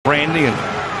and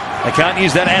they can't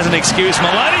use that as an excuse.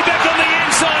 Maloney back on the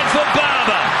inside for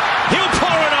Barba. He'll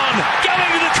pour it on,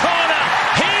 going to the corner.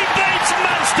 He beats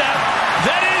Munster.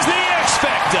 That is the X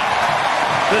factor.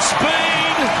 The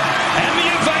speed and the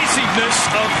evasiveness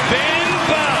of Ben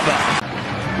Barba.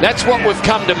 That's what we've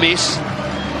come to miss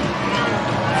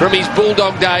from his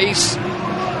Bulldog days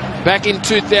back in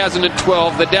 2012,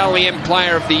 the Dally M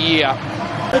Player of the Year.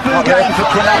 Here's Brown,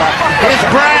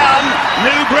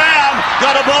 New Brown,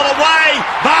 got a ball away.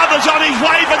 Barba's on his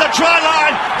way for the try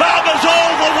line. Barba's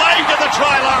all the way to the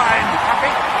try line.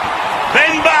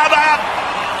 Ben Barba.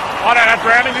 I don't have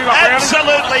Browning. You got Browning?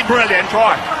 Absolutely brilliant.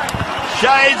 Try.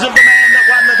 Shades of the man that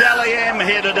won the Dally M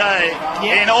here today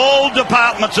in all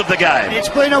departments of the game.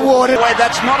 It's been awarded.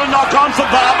 That's not a knock on for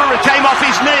Barba. It came off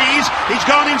his knees. He's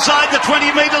gone inside the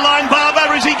 20-metre line.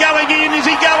 Barba, is he going in? Is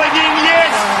he going in?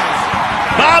 Yes.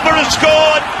 Barba has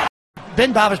scored.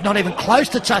 Ben Barba's not even close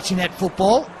to touching that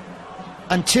football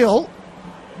until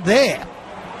there.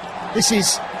 This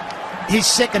is his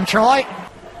second try.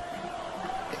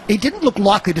 He didn't look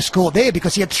likely to score there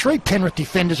because he had 3 Penrith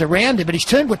defenders around him, but he's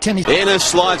turned with 10. Ennis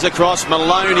slides across.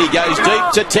 Maloney goes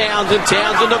deep to Townsend.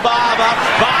 Townsend to Barba.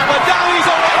 Barba, no, he's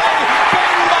away.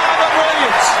 Ben Barba,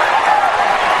 brilliant.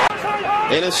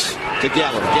 Ennis to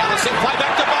Gallen. Gallen sent play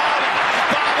back to Barba.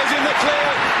 Barba's in the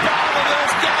clear. Barba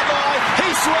versus Gagai. He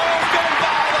swirls Ben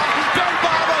Barba. Ben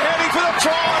Barba heading for the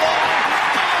try line.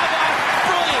 Barba,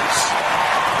 brilliant.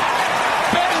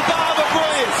 Ben Barba,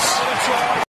 brilliant.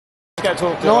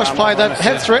 Nice play. They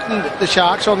have threatened the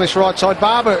Sharks on this right side.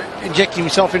 Barba injecting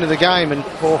himself into the game, and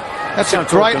that's a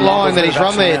great line that he's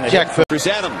run there, Jack. Chris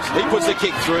Adams, he puts the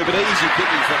kick through, but easy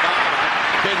picking for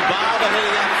Barba. Ben Barba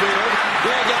heading upfield.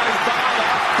 There goes Barba.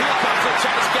 Here comes the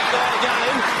chase Gagai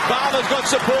again. Barba's got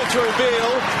support through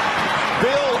Beale.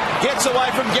 Beale gets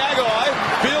away from Gagai.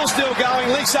 Beale still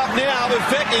going, links up now with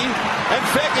Fecky, and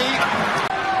Fecky.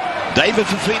 David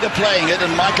Fafita playing it,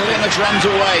 and Michael Ennis runs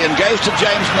away and goes to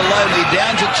James Maloney,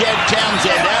 down to Chad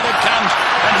Townsend. Out it comes,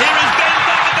 and here is Ben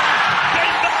Barba.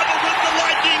 Ben Barba with the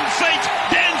lightning feet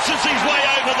dances his way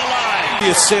over the line.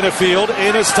 Centre field.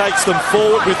 Ennis takes them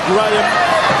forward with Graham.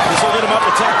 This will get him up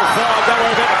to tackle 5. Don't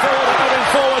worry about the forward. Moving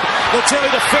forward. Lettelli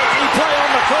to Fecky. Play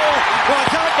on the call. Well, I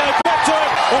can't go back to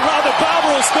it. Or rather, Barba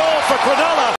will score for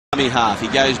Cronulla. Half. He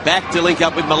goes back to link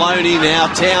up with Maloney now.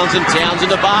 Townsend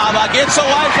to Barba. Gets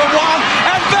away from one.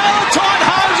 And Valentine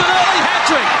holds an early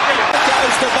hat-trick.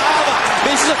 Goes to Barba.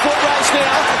 This is a foot race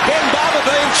now. Ben Barba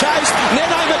being chased. Nene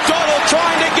McDonald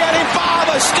trying to get him.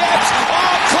 Barba steps.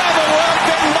 Oh, clever work,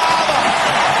 Ben Barba.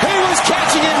 He was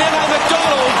catching it, Nene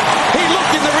McDonald. He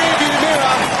looked in the rearview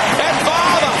mirror. And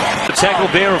Barba. The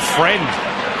tackle there, a friend.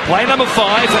 Play number 5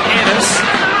 for Ennis.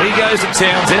 He goes to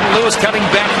Townsend. Lewis coming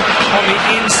back on the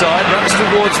inside. Runs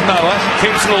towards Moa.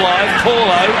 Keeps it alive.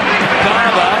 Paulo.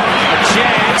 Barba. A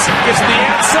chance. Gets to the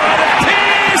outside. And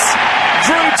Pearce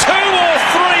drew 2 or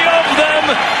 3 of them.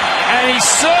 And he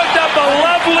served up a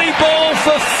lovely ball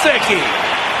for Fecky.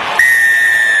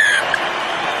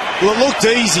 Well, it looked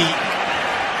easy,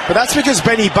 but that's because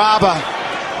Benny Barba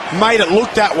made it look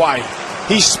that way.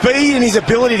 His speed and his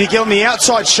ability to get on the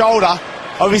outside shoulder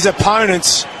of his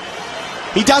opponents,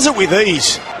 he does it with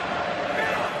ease.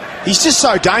 He's just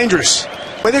so dangerous.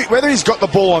 Whether he's got the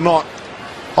ball or not,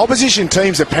 opposition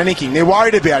teams are panicking. They're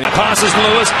worried about him. Passes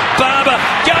Lewis. Barba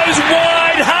goes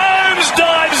wide. Holmes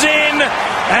dives in.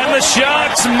 And the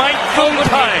Sharks make them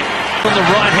pay. On the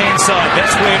right-hand side,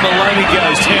 that's where Maloney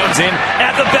goes. Townsend.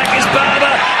 At the back is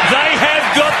Barba. They have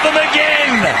got them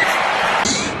again.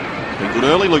 Good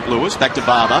early, Luke Lewis. Back to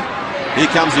Barba. Here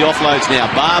comes the offloads now.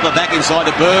 Barba back inside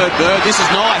to Bird. Bird, this is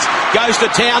nice. Goes to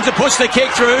Townsend, puts the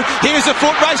kick through. Here's the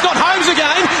foot race, not Holmes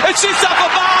again. It sits up for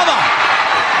Barba.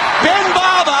 Ben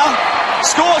Barba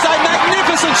scores a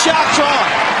magnificent Shark try.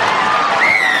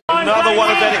 Another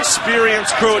one of that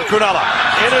experienced crew at Cronulla.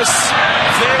 Ennis,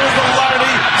 there is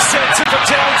Maloney, sets it for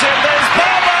Townsend. There's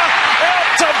Barba,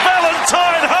 out to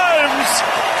Valentine Holmes.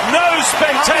 No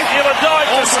spectacular dive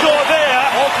to score there.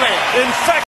 In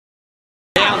fact,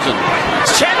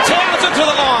 Chad Townsend to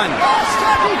the line.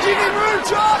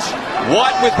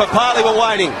 White with Papali were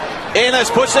waiting.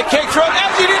 Ennis puts the kick through,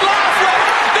 as he did last week.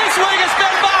 This week it's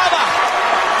Ben Barba.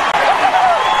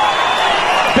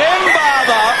 Ben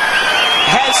Barba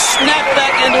has snapped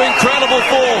back into incredible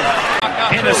form.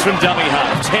 Ennis from dummy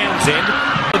half. Townsend,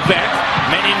 the back,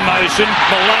 men in motion.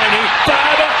 Maloney,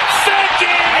 Barba,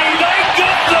 Fecky. They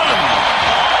got them.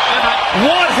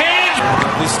 What hand?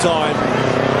 this time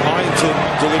Byington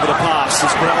delivered a pass as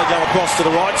Cronulla go across to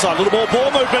the right side. A little more ball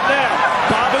movement now.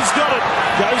 Barba's got it.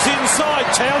 Goes inside.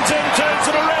 Townsend turns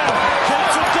it around.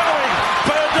 Keeps it going.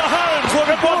 Bird to Holmes. Look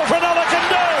at what Cronulla can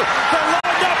do.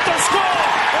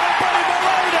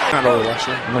 aren't loyal,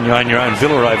 actually. When you own your own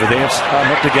villa over there, it's hard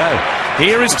not to go.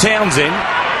 Here is Townsend.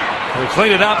 We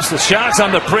clean it up. So the Sharks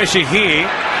under pressure here.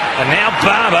 And now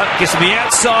Barba gets to the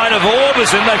outside of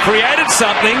Orbison. They created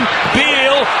something.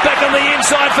 Beale back on the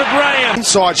inside for Graham.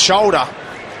 Inside shoulder.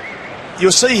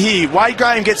 You'll see here, Wade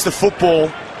Graham gets the football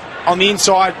on the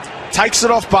inside, takes it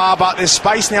off Barba. There's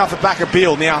space now for back of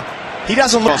Beale. Now, he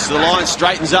doesn't look... Across the line,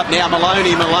 straightens up now.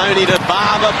 Maloney to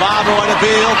Barba. Barba on to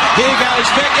Beale. Here goes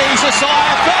Fecky.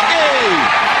 Sasaya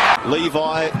Fecky.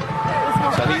 Levi,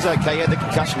 so he's okay. He had the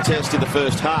concussion test in the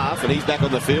first half, and he's back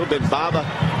on the field. Ben Barba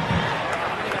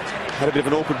had a bit of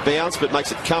an awkward bounce, but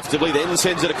makes it comfortably. Then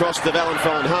sends it across to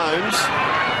Valentine Holmes.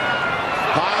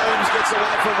 Holmes gets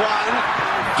away from one.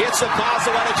 Gets a pass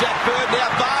away to Jack Bird. Now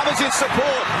Barba's in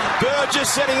support. Bird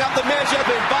just setting up the measure.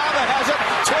 Ben Barba has it.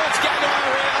 Turns Gagai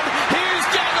around. Here's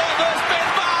Gagai versus Ben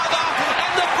Barba.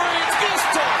 And the Breeds this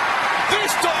time.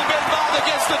 This time Ben Barba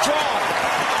gets the try.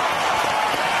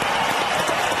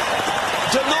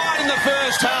 Denied in the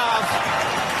first half.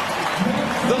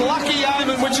 The lucky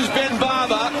omen, which is Ben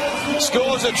Barba,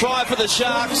 scores a try for the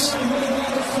Sharks.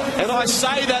 And I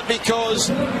say that because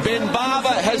Ben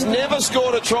Barba has never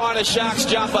scored a try in a Sharks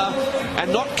jumper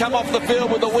and not come off the field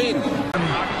with a win.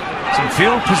 Some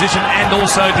field position and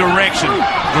also direction.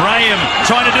 Graham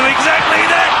trying to do exactly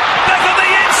that. Back on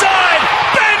the inside.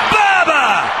 Ben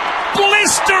Barba.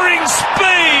 Blistering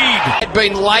speed. Had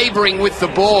been labouring with the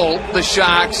ball, the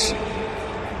Sharks.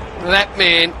 That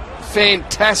man,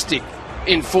 fantastic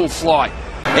in full flight.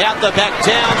 Out the back,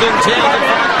 Townsend finds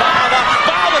Barba.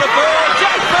 Barba to Bird.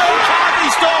 Jack Bird can't be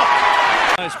stopped.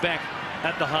 Back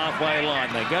at the halfway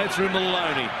line. They go through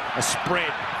Maloney. A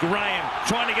spread. Graham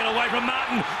trying to get away from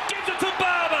Martin. Gives it to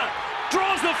Barba.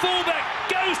 Draws the fullback.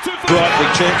 Goes to... Right,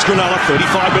 big chance. Cronulla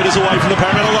 35 metres away from the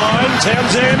Parramatta line.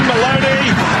 Townsend,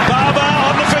 Maloney, Barba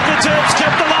on the fingertips.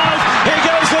 Kept alive. Here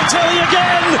goes Latelli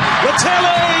again.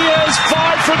 Latelli is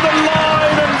 5 from the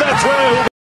line and they're through.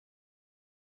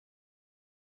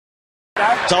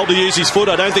 Told to use his foot,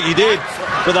 I don't think he did,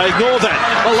 but they ignore that.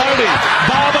 Maloney,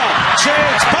 Barba,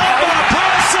 chance, Barba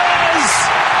passes!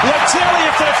 Latelli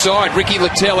if they're... Side, Ricky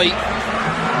Latelli.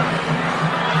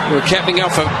 We're capping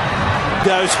off a...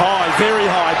 Goes high, very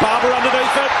high. Barba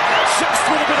underneath it, just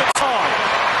with a bit of time.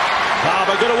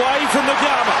 Barba got away from the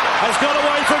Gama, has got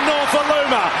away from North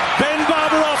Aluma. Ben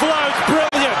Barba offloads,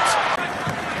 brilliant.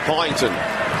 Byington,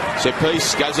 set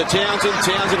piece, goes to Townsend.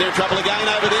 Townsend in trouble again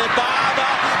over there. Barba,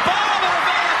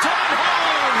 Valentine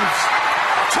Holmes.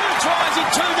 2 tries in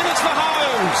 2 minutes for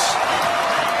Holmes.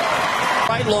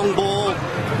 Great long ball,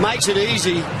 makes it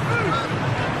easy.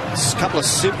 It's a couple of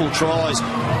simple tries,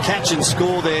 catch and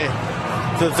score there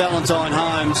for Valentine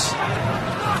Holmes.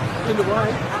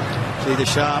 See the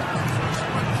sharp.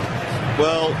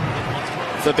 Well,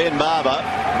 for Ben Barba,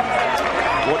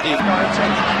 what do you...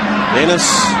 Ennis.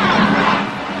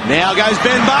 Now goes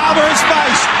Ben Barba in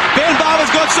space. Ben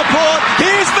Barba's got support.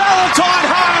 Here's Valentine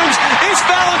Holmes. It's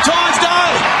Valentine's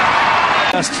Day.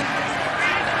 Just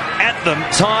at them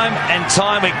time and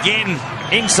time again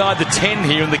inside the 10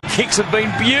 here, and the kicks have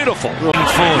been beautiful.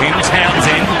 For him,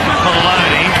 Townsend,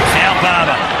 Maloney, now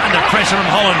Barba under pressure from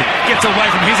Holland, gets away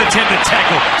from his attempted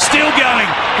tackle. Still going.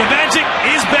 The magic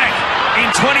is back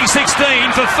in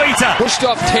 2016 for Fita. Pushed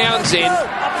off Townsend.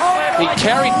 He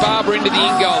carried Barba into the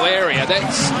in-goal area.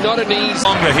 That's not an easy...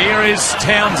 Longer. Here is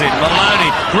Townsend,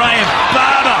 Maloney, Graham,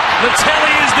 Barba.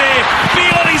 Latelli is there.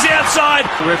 Beale on his outside.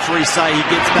 The referees say he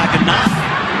gets back enough.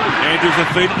 Andrew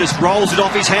Fafita just rolls it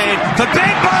off his hand for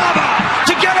Ben Barba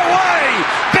to get away.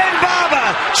 Ben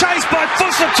Barba chased by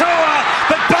Fusatua,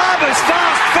 but Barba's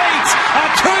fast feet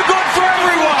are too good for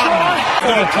everyone.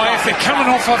 Got to play if they're coming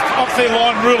off their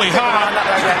line really hard,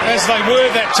 as they were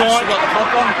that time.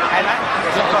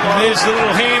 And there's the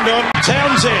little hand on.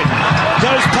 Townsend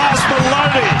goes past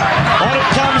Maloney. On it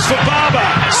comes for Barba.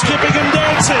 Skipping and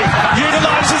dancing.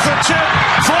 Utilises the chip.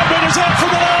 5 metres out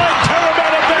from the line.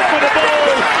 Parramatta back with the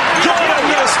ball. Got him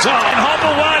this time. And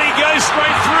Hopewadi goes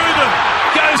straight through them.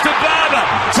 Goes to Barba.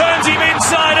 Turns him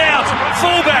inside out.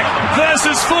 Fullback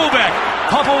versus fullback.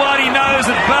 Hopewadi knows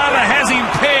that Barba has him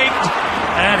pegged.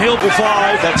 And he'll... 5.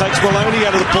 That takes Maloney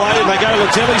out of the play. And they go to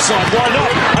Latelli's side. Why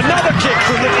not? Another kick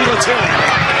from Ricky Latelli.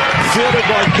 Fielded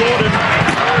by Gordon.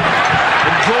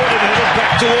 And Gordon headed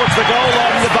back towards the goal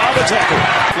line in the Barba tackle.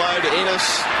 Flow to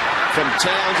Ennis from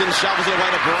Townsend. Shovels it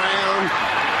away to Brown.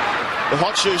 The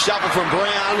hot shoe shuffle from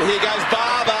Brown. Here goes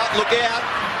Barba. Look out.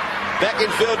 Back in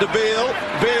field to Beale.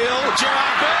 Beale.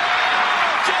 Gerard Beale.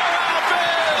 Gerard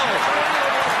Beale.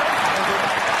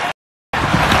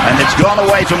 And it's gone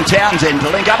away from Townsend to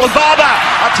link up with Barba.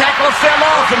 A tackler fell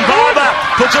off and Barba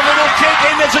puts a little kick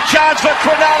in. There's a chase. chance for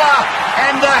Cronulla,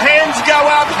 and the hens go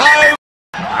up home.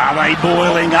 Are they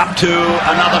boiling up to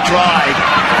another try?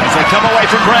 As they come away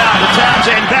from Brown to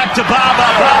Townsend, back to Barba.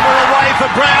 Barba away for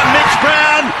Brown. Mitch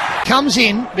Brown comes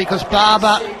in because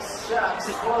Barba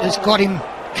has got him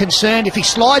concerned. If he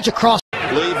slides across,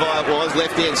 Levi it was,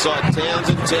 left hand side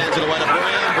Townsend, Townsend away to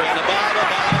Brown, Brown to Barba,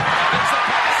 Barba gets the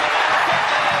pass away to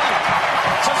Feckley.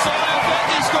 Society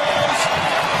Feckley scores.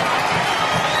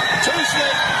 Too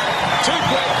slick, too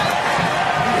quick.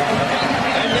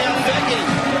 And now Feckley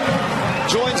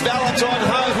joins Valentine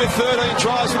Holmes with 13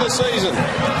 tries for the season.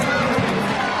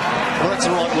 Well, that's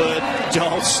the right word,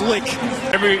 Joel. Slick.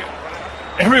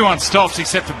 Everyone stops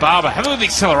except for Barba. Have a look at the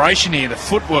acceleration here, the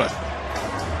footwork.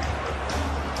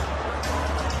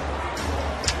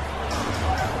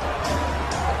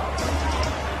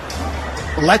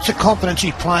 well, that's the confidence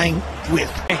he's playing with.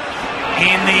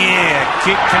 In the air,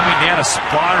 kick coming down a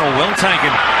spiral, well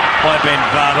taken by Ben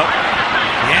Barba.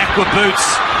 The aqua boots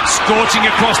scorching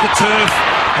across the turf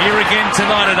here again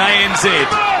tonight at ANZ.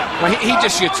 Well, he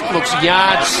just looks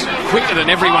yards quicker than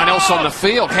everyone else on the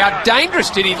field. How dangerous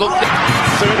did he look?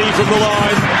 30 from the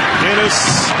line. Ennis,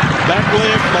 back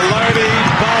left, Maloney,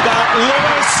 Barba,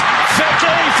 Lewis,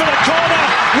 Feckley for the corner.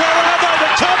 Where are they?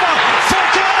 The cover.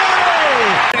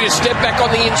 Feckley! To step back on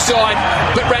the inside,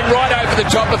 but ran right over the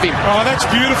top of him. Oh, that's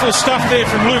beautiful stuff there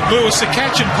from Luke Lewis. The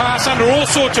catch and pass under all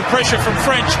sorts of pressure from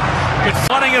French. But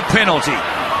fighting a penalty.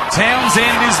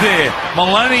 Townsend is there.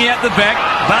 Maloney at the back.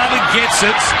 Barba gets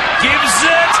it. Gives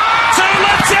it to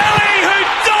Latelli, who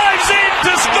dives in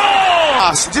to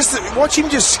score! Just watch him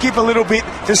just skip a little bit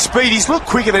to speed. He's looked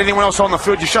quicker than anyone else on the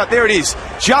field. Just shut. There it is.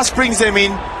 Just brings them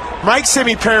in, makes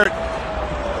Semi-Parent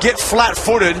get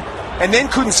flat-footed, and then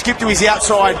couldn't skip to his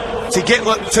outside to get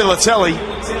to Latelli.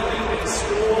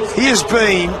 He has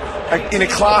been in a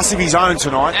class of his own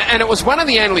tonight. And it was one of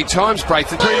the only times, Braith.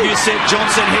 The previous set,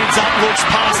 Johnson heads up, looks,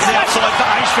 passes outside for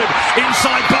Ashford.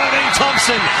 Inside Bodine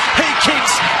Thompson. He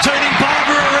kicks, turning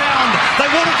Barba around. They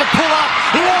wanted to pull up.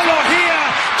 Lawler here.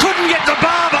 Couldn't get to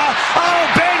Barba. Oh,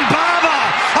 Ben Barba.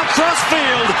 Across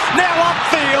field. Now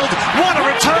upfield. What a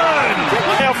return.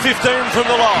 Now 15 from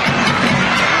the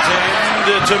line.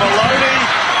 And to Maloney.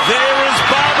 There is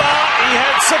Barba. He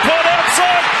had support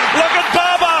outside. Look at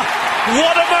Barba.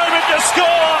 What a moment to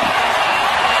score!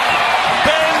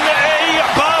 Ben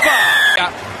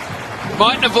Barba.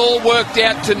 Mightn't have all worked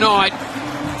out tonight,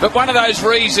 but one of those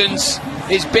reasons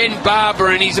is Ben Barba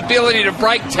and his ability to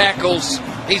break tackles.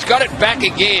 He's got it back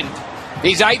again.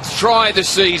 His 8th try of the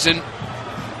season,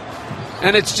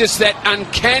 and it's just that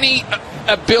uncanny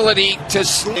ability to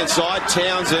inside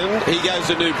Townsend, he goes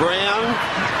to New Brown,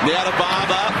 now to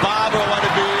Barba, Barba away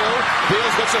to Beale,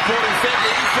 Beale's got supporting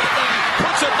Feckley, Feckley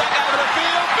puts it back over the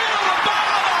field, Beale to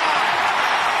Barba!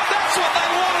 That's what they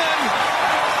wanted!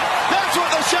 That's what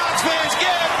the Sharks fans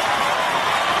get!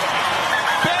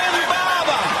 Ben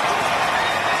Barba!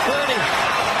 30,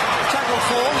 tackle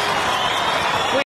 4.